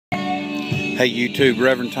Hey YouTube,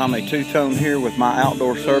 Reverend Tommy Two-Tone here with my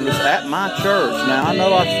outdoor service at my church. Now I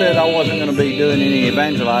know I said I wasn't going to be doing any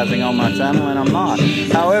evangelizing on my channel, and I'm not.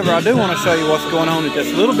 However, I do want to show you what's going on at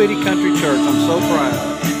this little bitty country church. I'm so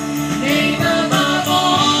proud.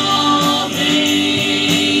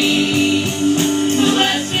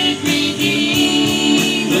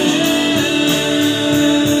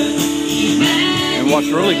 What's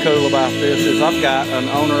really cool about this is I've got an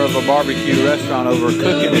owner of a barbecue restaurant over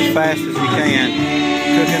cooking as fast as he can.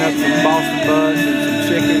 Cooking up some Boston butts and some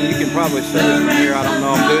chicken. You can probably see it from here. I don't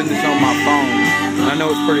know. I'm doing this on my phone. I know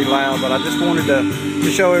it's pretty loud, but I just wanted to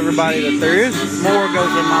show everybody that there is more goes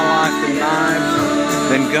in my life than knives,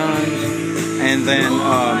 than guns, and then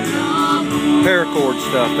paracord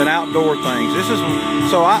stuff, than outdoor things.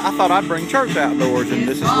 So I thought I'd bring church outdoors, and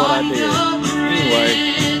this is what I did. Anyway.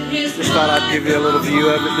 Just thought I'd give you a little view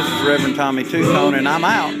of it. This is Reverend Tommy Two-Tone, and I'm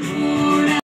out.